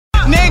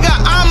Nigga,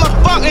 I'm a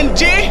fucking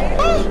G,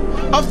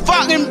 a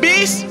fucking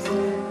beast.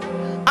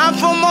 I'm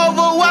from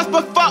over west,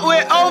 but fuck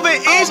with over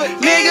east.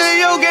 Nigga,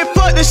 you get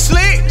put to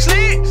sleep.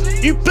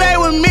 You play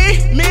with me.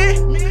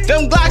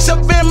 Them Glocks up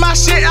in my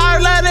shit, I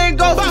let it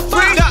go for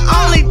free. The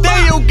only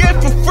thing you get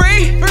for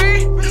free,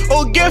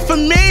 or get for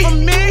me,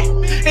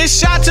 is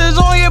shots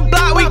on your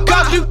block. We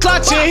cuff you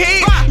clutching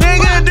heat.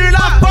 Nigga, do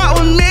not fuck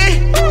with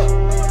me.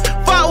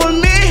 Fuck with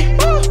me.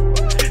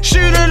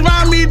 Shooters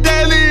round me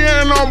daily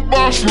and I'm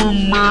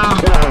busting me.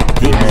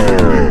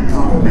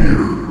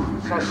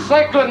 So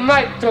say good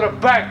night to the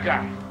bad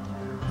guy.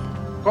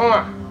 Go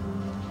on.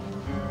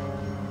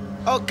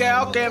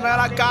 Okay, man,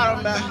 I got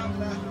him, man.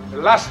 The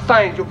last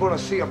time you're gonna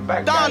see a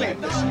bad guy Donnie.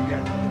 like this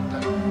again.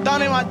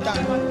 Donnie, my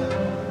Donnie.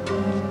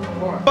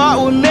 Go on.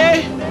 Fuck with me.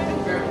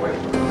 Can't wait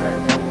for the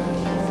bad guy.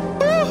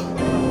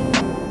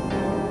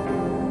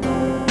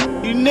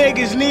 You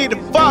niggas need to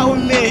fuck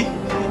with me.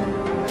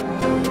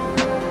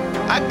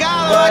 I got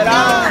him.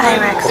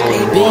 Pyrex,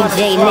 DJ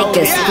Nick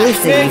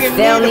exclusive, you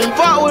feel me?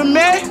 Fuck with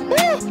me.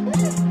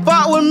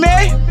 Fuck with me.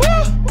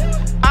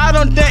 I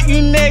don't think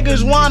you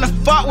niggas wanna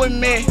fuck with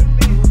me.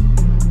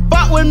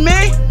 Fuck with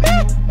me.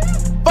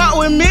 Fuck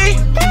with me.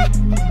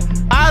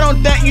 I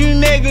don't think you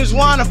niggas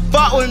wanna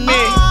fuck with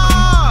me.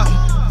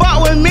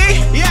 Fuck with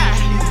me. Yeah.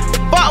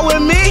 Fuck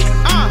with me.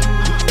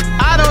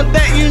 I don't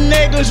think you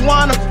niggas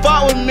wanna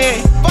fuck with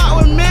me. Fuck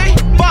with me.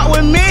 Fuck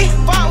with me.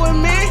 Fuck with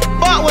me.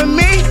 Fuck with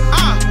me.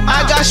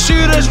 I got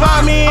shooters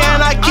round me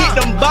and I keep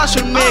them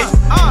busting me.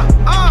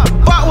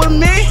 Fuck with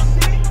me.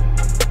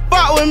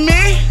 Fuck with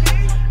me.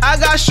 I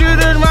got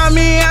shooters round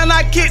me and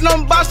I keep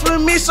them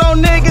busting me. So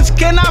niggas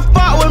cannot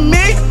fuck with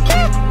me.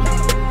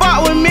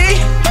 Fuck with me.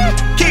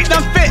 Keep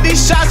them 50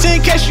 shots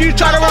in case you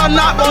try to run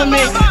up on me.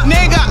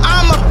 Nigga,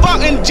 I'm a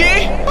fucking G,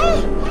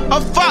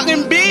 a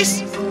fucking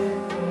beast.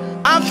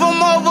 I'm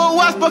from over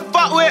west, but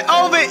fuck with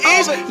over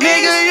east.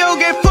 Nigga, you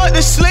get put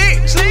to sleep.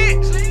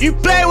 You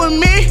play with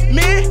me.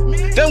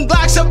 Them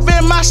Glocks up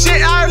in my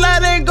shit, I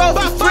let it go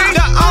for free.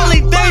 The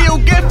only thing you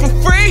get for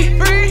free,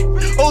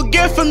 or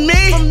get for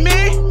me,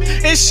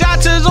 is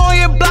shots on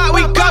your block.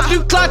 We cuff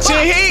you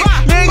clutching heat.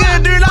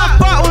 Nigga, do not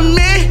fuck with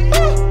me.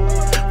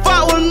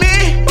 Fuck with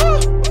me.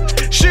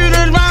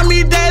 Shooters round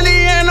me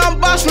daily and I'm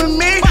busting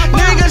me.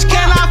 Niggas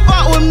cannot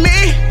fuck with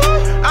me.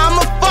 I'm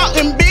a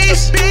fucking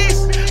beast.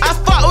 I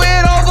fuck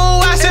with over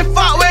west and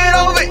fuck with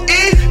over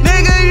east.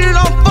 Nigga, you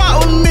don't fuck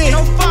with me.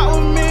 Don't fuck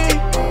with me.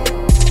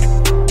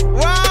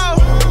 Wow.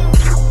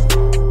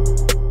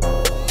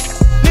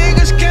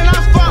 Niggas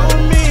cannot fuck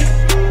with me.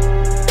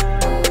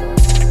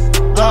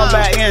 Going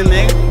back in,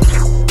 nigga.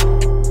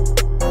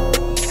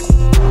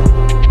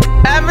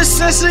 Ever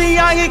since a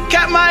youngin'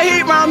 kept my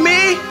heat round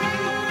me.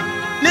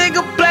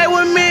 Nigga play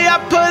with me, I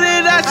put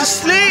it out to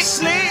sleep.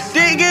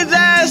 Dig his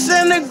ass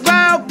in the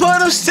ground,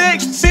 put him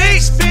 6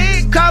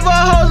 feet. Cover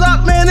hoes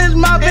up in his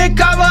mouth and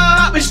cover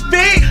up his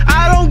feet.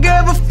 I don't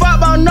give a fuck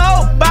about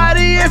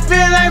nobody if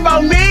it ain't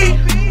about me.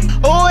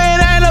 Oh,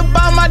 it ain't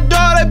about my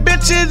daughter,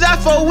 bitches,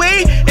 that's for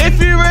we. If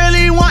you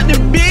really want the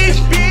beef,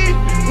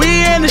 we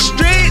in the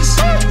streets.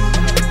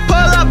 Pull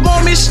up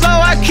on me slow,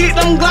 I keep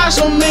them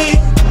Glocks on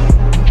me.